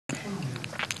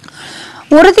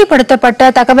உறுதிப்படுத்தப்பட்ட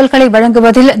தகவல்களை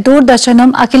வழங்குவதில்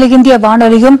தூர்தர்ஷனும் அகில இந்திய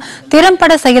வானொலியும்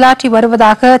திறம்பட செயலாற்றி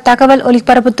வருவதாக தகவல்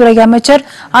ஒலிபரப்புத்துறை அமைச்சர்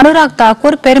அனுராக்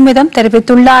தாக்கூர் பெருமிதம்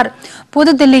தெரிவித்துள்ளார்.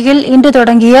 புதுதில்லியில் இன்று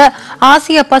தொடங்கிய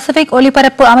ஆசிய பசிபிக்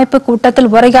ஒலிபரப்பு அமைப்பு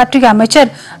கூட்டத்தில் உரையாற்றிய அமைச்சர்,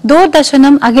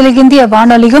 தூர்தர்ஷனும் அகில இந்திய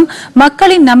வானொலியும்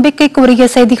மக்களின் நம்பிக்கைக்குரிய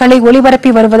செய்திகளை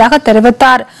ஒலிபரப்பி வருவதாக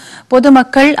தெரிவித்தார்.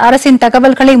 பொதுமக்கள் அரசின்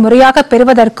தகவல்களை முறையாக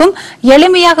பெறுவதற்கும்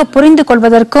எளிமையாக புரிந்து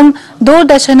கொள்வதற்கும்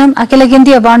தூர்தர்ஷனும் அகில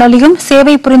இந்திய வானொலியும்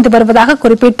சேவை புரிந்து வருவதாக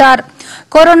குறிப்பிட்டார்.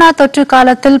 கொரோனா தொற்று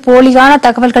காலத்தில் போலியான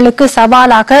தகவல்களுக்கு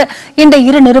சவாலாக இந்த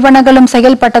இரு நிறுவனங்களும்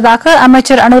செயல்பட்டதாக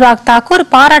அமைச்சர் அனுராக் தாக்கூர்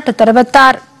பாராட்டு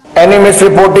தெரிவித்தார். Any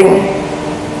misreporting,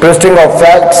 twisting of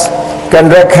facts can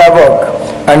wreak havoc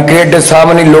and create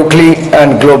disharmony locally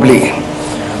and globally.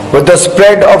 With the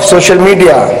spread of social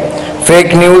media,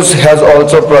 fake news has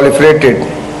also proliferated.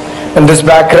 In this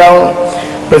background,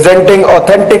 presenting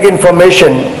authentic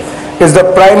information is the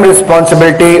prime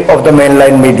responsibility of the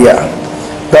mainline media.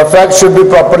 The facts should be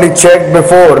properly checked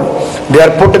before they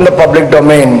are put in the public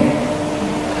domain.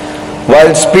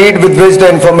 While speed with which the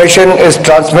information is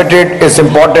transmitted is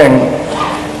important,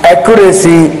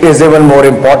 accuracy is even more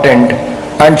important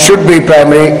and should be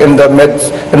primary in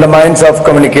the minds of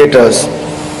communicators.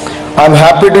 I am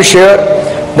happy to share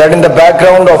that in the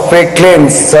background of fake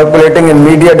claims circulating in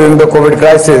media during the COVID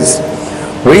crisis,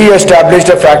 we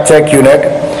established a fact-check unit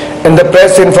in the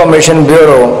Press Information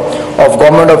Bureau of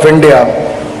Government of India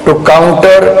to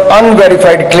counter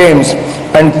unverified claims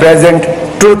and present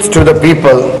truth to the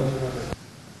people.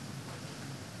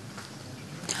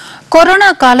 Corona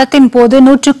காலத்தின் போது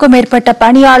 100க்கும் மேற்பட்ட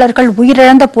பணியாளர்கள்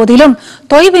உயிரிழந்த போதிலும்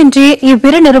தொய்வின்றி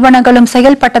இவ்விரு நிறுவனங்களும்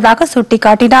செயல்பட்டதாக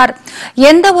சுட்டிக்காட்டினார்.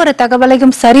 எந்த ஒரு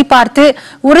தகவலையும் சரிபார்த்து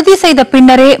உறுதி செய்த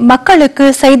பின்னரே மக்களுக்கு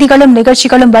செய்திகளும்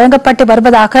நிகழ்ச்சிகளும் வழங்கப்பட்டு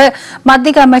வருவதாக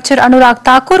மத்திய அமைச்சர் அனுராக்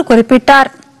தாக்கூர்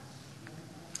குறிப்பிட்டார்.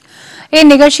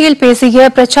 இந்நிகழ்ச்சியில் பேசிய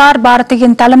பிரசார்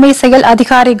பாரதியின் தலைமை செயல்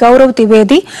அதிகாரி கௌரவ்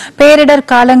திவேதி, பேரிடர்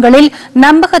காலங்களில்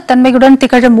நம்பகத்தன்மையுடன்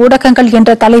திகழும் ஊடகங்கள்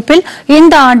என்ற தலைப்பில்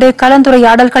இந்த ஆண்டு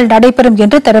கலந்துரையாடல்கள் நடைபெறும்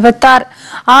என்று தெரிவித்தார்.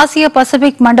 ஆசிய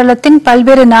பசிபிக் மண்டலத்தின்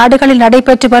பல்வேறு நாடுகளில்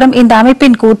நடைபெற்று வரும் இந்த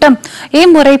அமைப்பின் கூட்டம்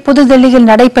இம்முறை புதுதில்லியில்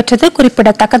நடைபெற்றது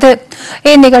குறிப்பிடத்தக்கது.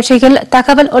 இந்நிகழ்ச்சியில்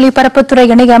தகவல் ஒலிபரப்புத்துறை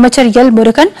இணை அமைச்சர் எல்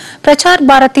முருகன், பிரசார்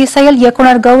பாரதி செயல்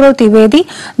இயக்குநர் கௌரவ் திவேதி,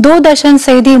 தூர்தர்ஷன்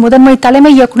செய்தி முதன்மை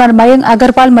தலைமை இயக்குநர் மயங்க்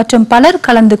அகர்வால் மற்றும் பலர்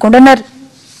கலந்து கொண்டனர்.